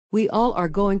We all are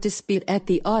going to spit at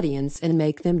the audience and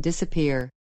make them disappear.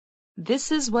 This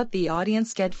is what the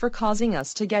audience get for causing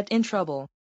us to get in trouble.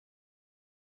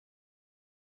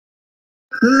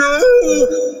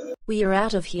 No! We are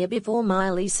out of here before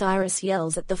Miley Cyrus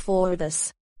yells at the four of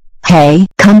us. Hey,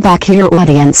 come back here,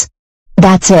 audience.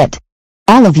 That's it.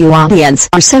 All of you audience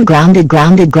are so grounded for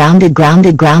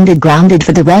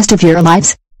the rest of your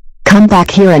lives. Come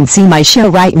back here and see my show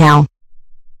right now.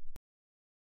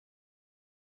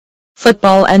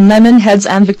 Football and Lemonheads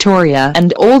and Victoria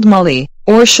and Old Molly,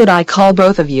 or should I call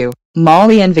both of you,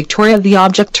 Molly and Victoria, the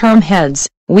object term heads?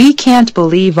 We can't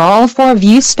believe all four of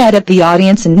you spat at the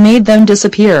audience and made them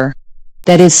disappear.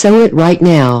 That is so it right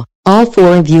now. All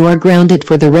four of you are grounded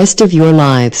for the rest of your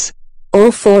lives.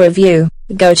 All four of you,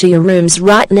 go to your rooms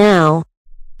right now.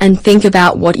 And think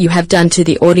about what you have done to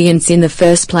the audience in the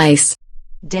first place.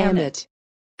 Damn it.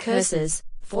 Curses,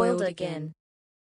 foiled again.